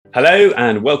Hello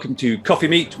and welcome to Coffee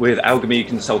Meet with Alchemy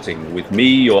Consulting with me,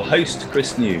 your host,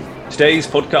 Chris New. Today's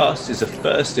podcast is the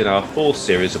first in our fourth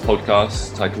series of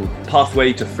podcasts titled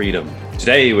Pathway to Freedom.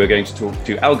 Today we're going to talk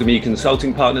to Alchemy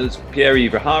Consulting partners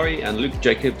Pierre-Yves Rahari and Luke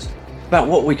Jacobs about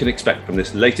what we can expect from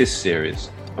this latest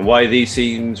series and why these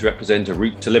themes represent a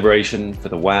route to liberation for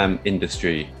the WAM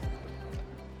industry.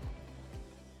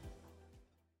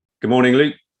 Good morning,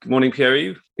 Luke. Good morning,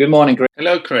 Pierre-Yves. Good morning, Chris.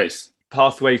 Hello, Chris.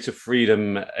 Pathway to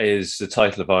Freedom is the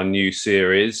title of our new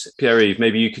series. Pierre-Yves,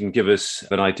 maybe you can give us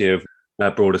an idea of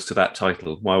what brought us to that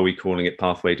title. Why are we calling it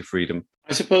Pathway to Freedom?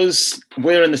 I suppose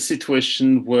we're in a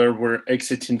situation where we're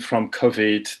exiting from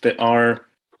COVID. There are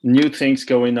new things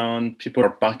going on. People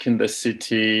are back in the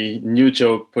city, new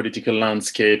geopolitical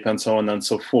landscape, and so on and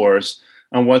so forth.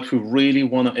 And what we really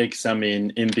want to examine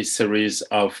in this series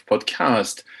of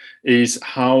podcasts is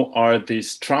how are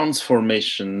these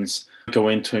transformations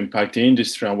going to impact the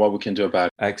industry and what we can do about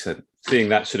it. Excellent. Seeing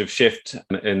that sort of shift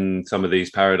in some of these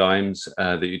paradigms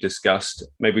that you discussed,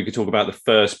 maybe we could talk about the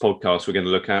first podcast we're going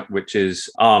to look at, which is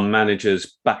Are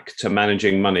Managers Back to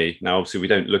Managing Money? Now, obviously, we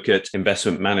don't look at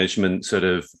investment management sort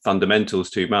of fundamentals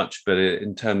too much, but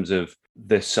in terms of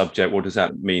this subject, what does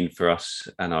that mean for us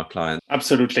and our clients?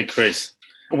 Absolutely, Chris.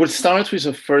 We'll start with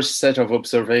the first set of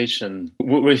observation.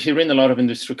 We're hearing a lot of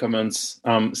industry comments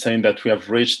saying that we have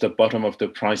reached the bottom of the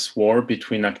price war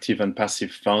between active and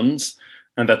passive funds,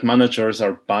 and that managers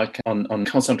are back on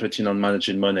concentrating on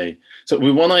managing money. So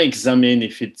we want to examine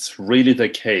if it's really the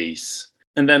case.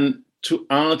 And then to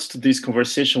add to this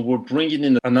conversation, we're bringing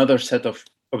in another set of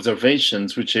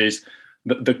observations, which is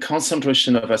the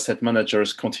concentration of asset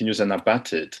managers continues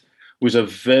unabated, with a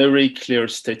very clear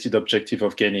stated objective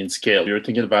of gaining scale. You're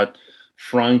thinking about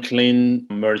Franklin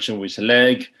merging with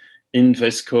Legg,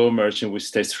 Invesco merging with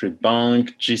State Street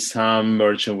Bank, GSAM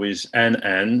merging with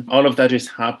NN. All of that is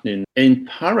happening. In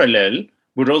parallel,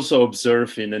 we're also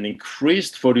observing an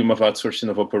increased volume of outsourcing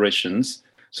of operations.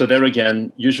 So there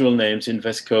again, usual names,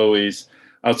 Invesco is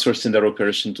outsourcing their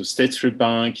operation to State Street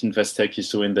Bank, Investec is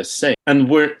doing the same. And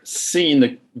we're seeing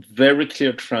a very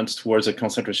clear trend towards a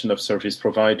concentration of service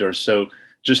providers. So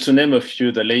just to name a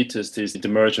few, the latest is the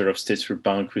merger of State Street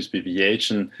Bank with BBH,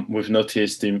 and we've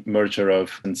noticed the merger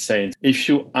of Saint. If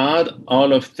you add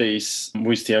all of this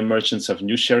with the emergence of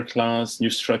new share class,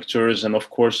 new structures, and of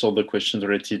course all the questions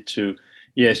related to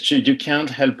ESG, you can't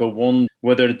help but wonder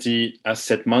whether the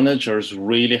asset managers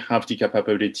really have the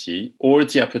capability or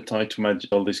the appetite to manage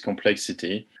all this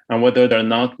complexity, and whether they're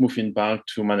not moving back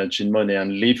to managing money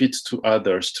and leave it to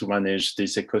others to manage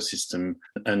this ecosystem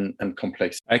and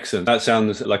complexity. Excellent. That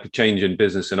sounds like a change in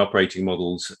business and operating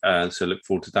models. So look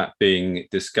forward to that being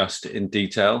discussed in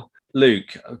detail.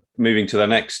 Luke, moving to the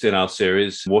next in our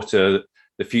series, what are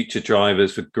the future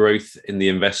drivers for growth in the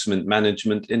investment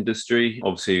management industry?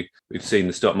 Obviously, we've seen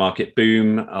the stock market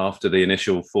boom after the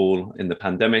initial fall in the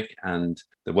pandemic and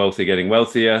the wealthy getting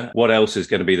wealthier. What else is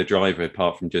going to be the driver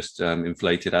apart from just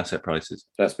inflated asset prices?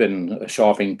 There's been a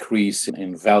sharp increase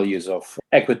in values of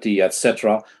equity,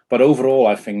 etc. But overall,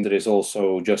 I think there is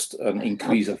also just an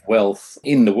increase of wealth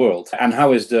in the world. And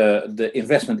how is the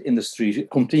investment industry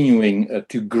continuing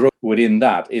to grow within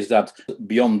that? Is that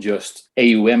beyond just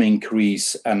AUM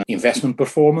increase and investment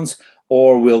performance?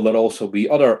 Or will there also be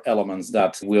other elements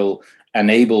that will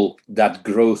enable that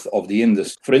growth of the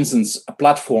industry? For instance, a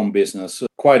platform business,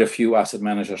 quite a few asset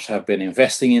managers have been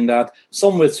investing in that,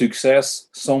 some with success,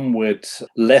 some with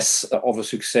less of a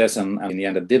success, and in the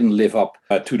end it didn't live up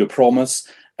to the promise.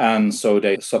 And so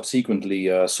they subsequently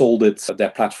sold their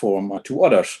platform to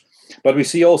others. But we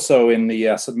see also in the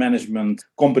asset management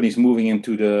companies moving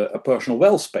into the personal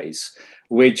wealth space,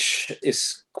 which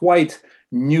is quite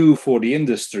new for the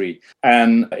industry.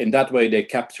 And in that way, they're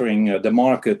capturing the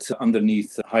market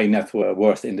underneath high net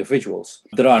worth individuals.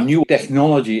 There are new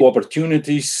technology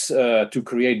opportunities to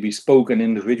create bespoke and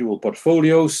individual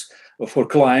portfolios for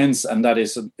clients, and that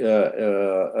is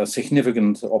a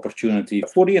significant opportunity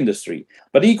for the industry.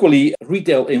 But equally,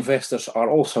 retail investors are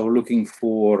also looking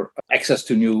for access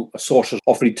to new sources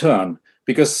of return,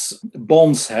 because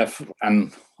bonds have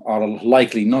and are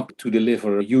likely not to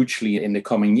deliver hugely in the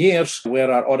coming years.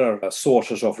 Where are other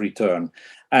sources of return?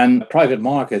 And private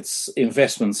markets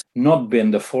investments not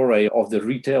been the foray of the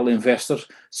retail investors.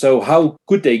 So how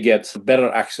could they get better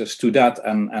access to that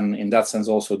and in that sense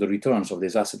also the returns of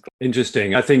this asset class?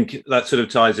 Interesting. I think that sort of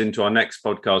ties into our next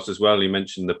podcast as well. You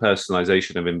mentioned the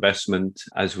personalization of investment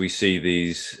as we see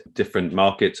these different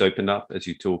markets open up, as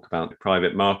you talk about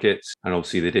private markets and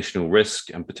obviously the additional risk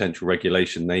and potential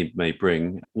regulation they may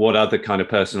bring. What other kind of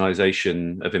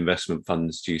personalization of investment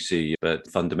funds do you see? But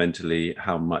fundamentally,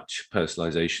 how much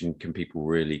personalization democratization can people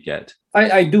really get?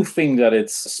 I do think that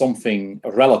it's something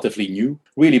relatively new.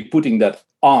 Really putting that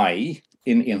I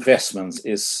in investments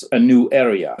is a new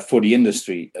area for the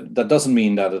industry. That doesn't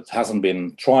mean that it hasn't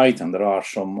been tried, and there are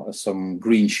some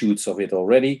green shoots of it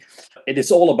already. It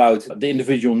is all about the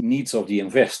individual needs of the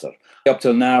investor. Up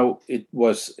till now, it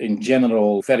was in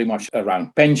general very much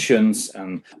around pensions,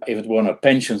 and if it were not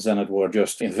pensions, then it were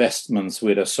just investments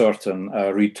with a certain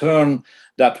return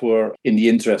that were in the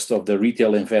interest of the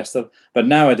retail investor. But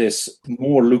now it is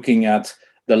more looking at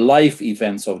the life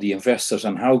events of the investors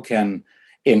and how can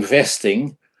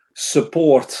investing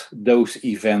support those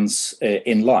events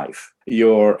in life.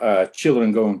 Your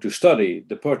children going to study,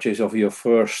 the purchase of your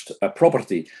first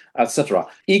property, etc.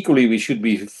 Equally, we should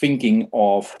be thinking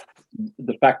of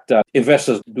the fact that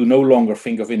investors do no longer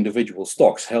think of individual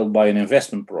stocks held by an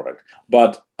investment product,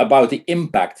 but about the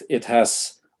impact it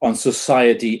has on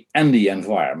society and the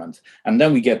environment. And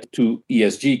then we get to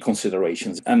ESG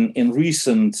considerations. And in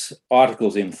recent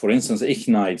articles in, for instance,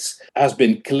 Ignites, has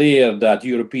been clear that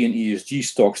European ESG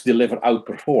stocks deliver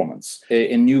outperformance.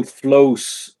 In new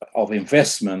flows of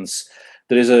investments,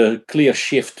 there is a clear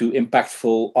shift to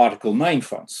impactful Article 9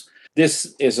 funds.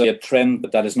 This is a trend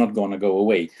that is not going to go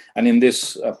away. And in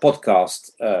this podcast,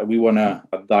 we want to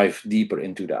dive deeper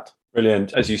into that.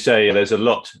 Brilliant. As you say, there's a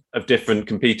lot of different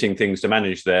competing things to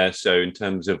manage there. So in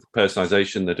terms of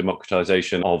personalization, the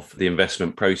democratization of the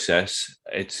investment process,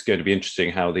 it's going to be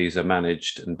interesting how these are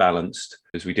managed and balanced.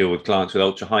 As we deal with clients with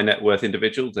ultra high net worth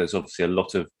individuals, there's obviously a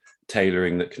lot of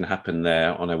tailoring that can happen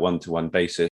there on a one-to-one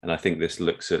basis. And I think this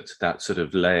looks at that sort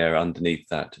of layer underneath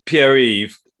that.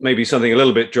 Pierre-Yves, maybe something a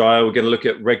little bit drier. We're going to look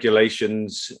at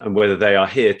regulations and whether they are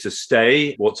here to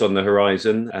stay, what's on the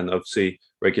horizon, and obviously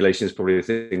regulation is probably the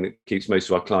thing that keeps most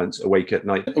of our clients awake at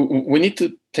night. We need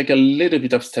to take a little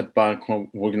bit of step back when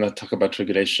we're going to talk about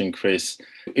regulation, Chris.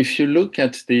 If you look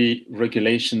at the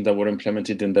regulations that were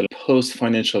implemented in the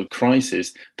post-financial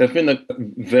crisis, there have been a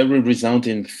very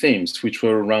resounding themes, which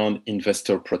were around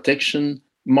investor protection,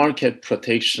 market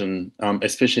protection,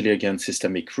 especially against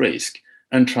systemic risk,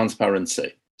 and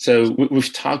transparency. So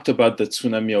we've talked about the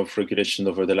tsunami of regulation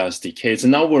over the last decades,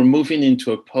 and now we're moving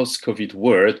into a post-COVID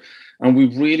world, and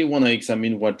we really want to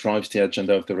examine what drives the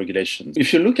agenda of the regulation.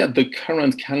 If you look at the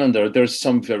current calendar, there's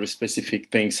some very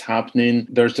specific things happening.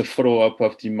 There's the follow-up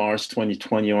of the March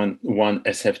 2021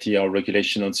 SFDR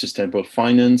regulation on sustainable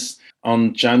finance.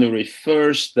 On January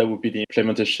 1st, there will be the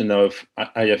implementation of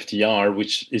IFDR,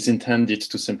 which is intended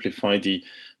to simplify the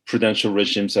prudential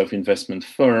regimes of investment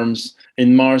firms.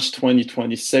 In March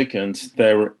 2022,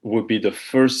 there will be the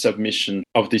first submission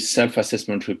of the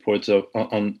self-assessment report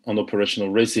on operational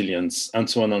resilience, and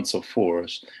so on and so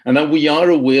forth. And then we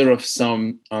are aware of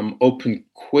some open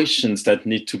questions that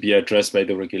need to be addressed by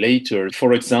the regulator.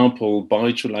 For example,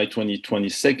 by July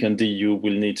 2022, the EU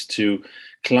will need to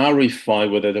clarify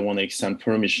whether they want to extend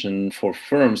permission for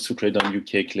firms to trade on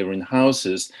UK clearing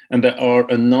houses. And there are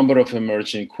a number of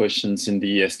emerging questions in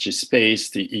the ESG space,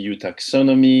 the EU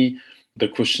taxonomy, the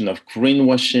question of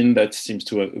greenwashing that seems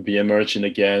to be emerging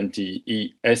again, the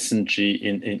ESG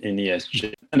in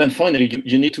ESG. And then finally,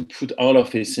 you need to put all of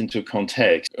this into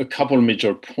context. A couple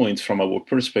major points from our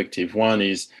perspective. One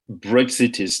is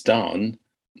Brexit is done.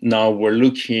 Now we're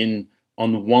looking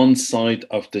on one side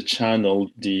of the channel,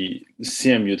 the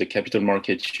CMU, the Capital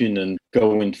Market Union,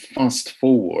 going fast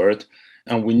forward.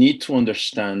 And we need to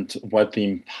understand what the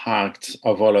impact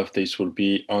of all of this will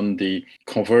be on the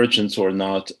convergence or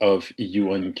not of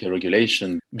EU and UK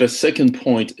regulation. The second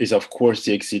point is, of course,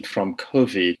 the exit from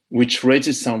COVID, which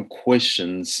raises some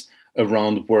questions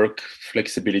around work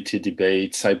flexibility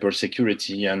debate,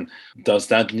 cybersecurity, and does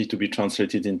that need to be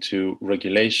translated into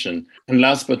regulation? And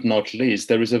last but not least,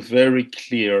 there is a very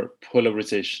clear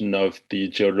polarization of the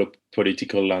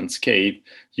geopolitical landscape,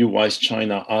 US,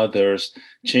 China, others,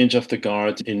 change of the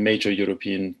guard in major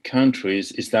European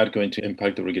countries. Is that going to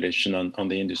impact the regulation on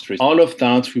the industry? All of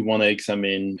that we want to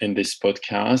examine in this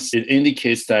podcast. It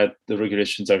indicates that the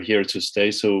regulations are here to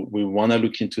stay, so we want to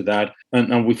look into that.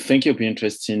 And we think it'll be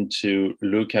interesting to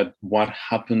look at what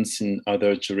happens in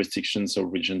other jurisdictions or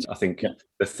regions. I think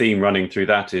the theme running through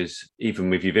that is,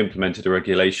 even if you've implemented a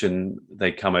regulation,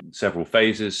 they come at several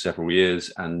phases, several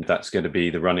years, and that's going to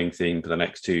be the running theme for the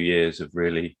next 2 years of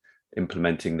really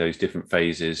implementing those different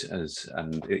phases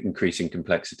and increasing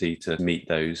complexity to meet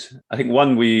those. I think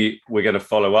one we're going to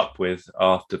follow up with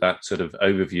after that sort of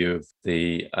overview of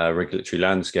the regulatory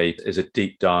landscape is a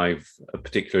deep dive of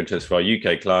particular interest for our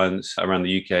UK clients around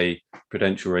the UK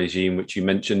prudential regime, which you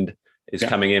mentioned is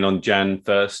coming in on Jan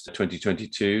 1st,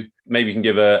 2022. Maybe you can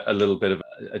give a little bit of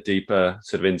a deeper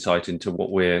sort of insight into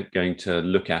what we're going to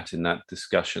look at in that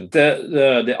discussion.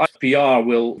 The IFPR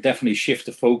will definitely shift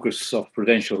the focus of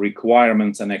prudential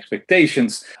requirements and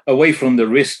expectations away from the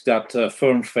risk that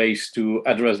firms face to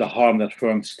address the harm that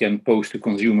firms can pose to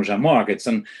consumers and markets.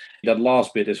 And that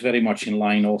last bit is very much in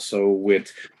line also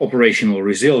with operational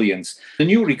resilience. The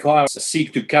new requirements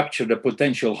seek to capture the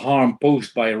potential harm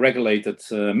posed by regulated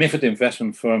MiFID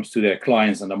investment firms to their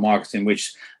clients and the markets in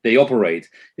which they operate.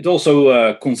 It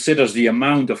also considers the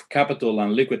amount of capital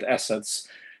and liquid assets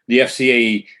the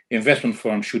FCA investment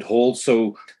firm should hold,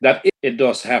 so that if it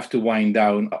does have to wind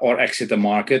down or exit the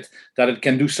market, that it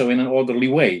can do so in an orderly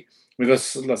way.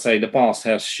 Because, let's say, the past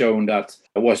has shown that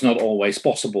it was not always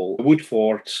possible.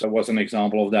 Woodford was an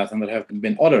example of that, and there have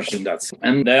been others in that.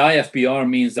 And the IFPR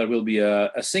means there will be a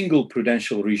single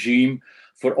prudential regime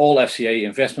for all FCA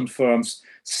investment firms,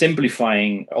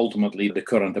 simplifying ultimately the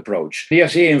current approach. The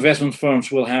FCA investment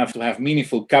firms will have to have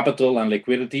meaningful capital and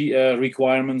liquidity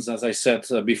requirements, as I said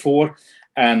before.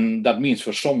 And that means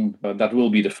for some, that will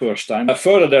be the first time.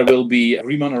 Further, there will be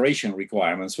remuneration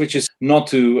requirements, which is not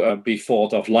to be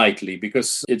thought of lightly,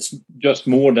 because it's just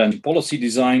more than policy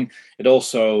design. It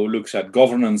also looks at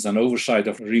governance and oversight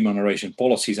of remuneration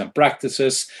policies and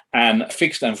practices, and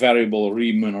fixed and variable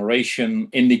remuneration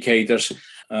indicators,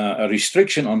 a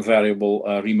restriction on variable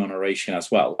remuneration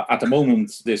as well. At the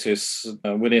moment, this is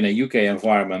within a UK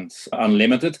environment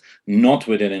unlimited, not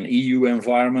within an EU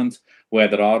environment, where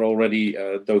there are already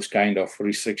those kind of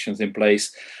restrictions in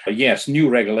place. Yes, new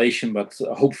regulation, but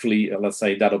hopefully, let's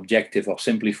say, that objective of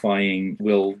simplifying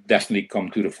will definitely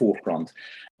come to the forefront.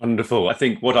 Wonderful. I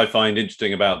think what I find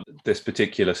interesting about this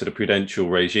particular sort of prudential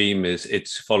regime is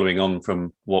it's following on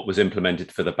from what was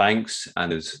implemented for the banks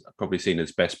and is probably seen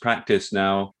as best practice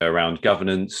now around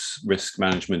governance, risk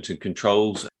management and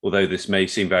controls. Although this may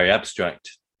seem very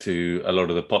abstract to a lot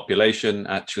of the population,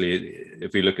 actually,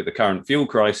 if we look at the current fuel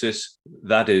crisis,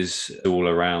 that is all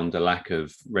around a lack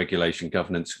of regulation,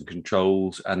 governance and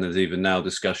controls. And there's even now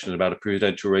discussion about a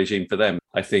prudential regime for them.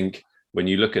 I think when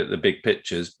you look at the big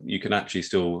pictures, you can actually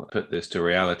still put this to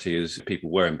reality as people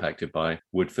were impacted by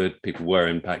Woodford, people were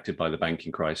impacted by the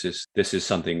banking crisis. This is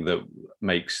something that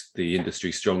makes the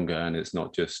industry stronger, and it's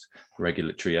not just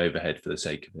regulatory overhead for the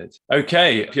sake of it.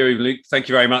 Okay, Pierre-Yves, Luc, thank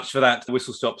you very much for that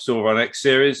whistle stop tour of our next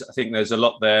series. I think there's a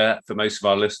lot there for most of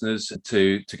our listeners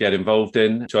to get involved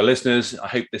in. To our listeners, I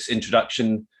hope this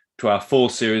introduction to our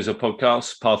fourth series of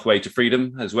podcasts, Pathway to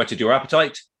Freedom, has whetted your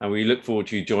appetite, and we look forward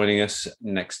to you joining us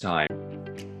next time.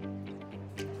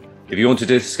 If you want to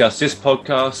discuss this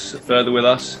podcast further with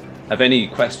us, have any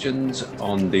questions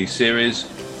on the series,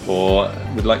 or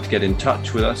would like to get in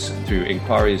touch with us through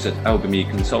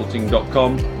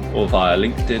inquiries@alchemyconsulting.com or via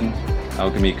LinkedIn,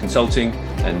 Alchemy Consulting,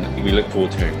 and we look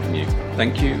forward to hearing from you.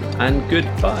 Thank you and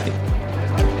goodbye.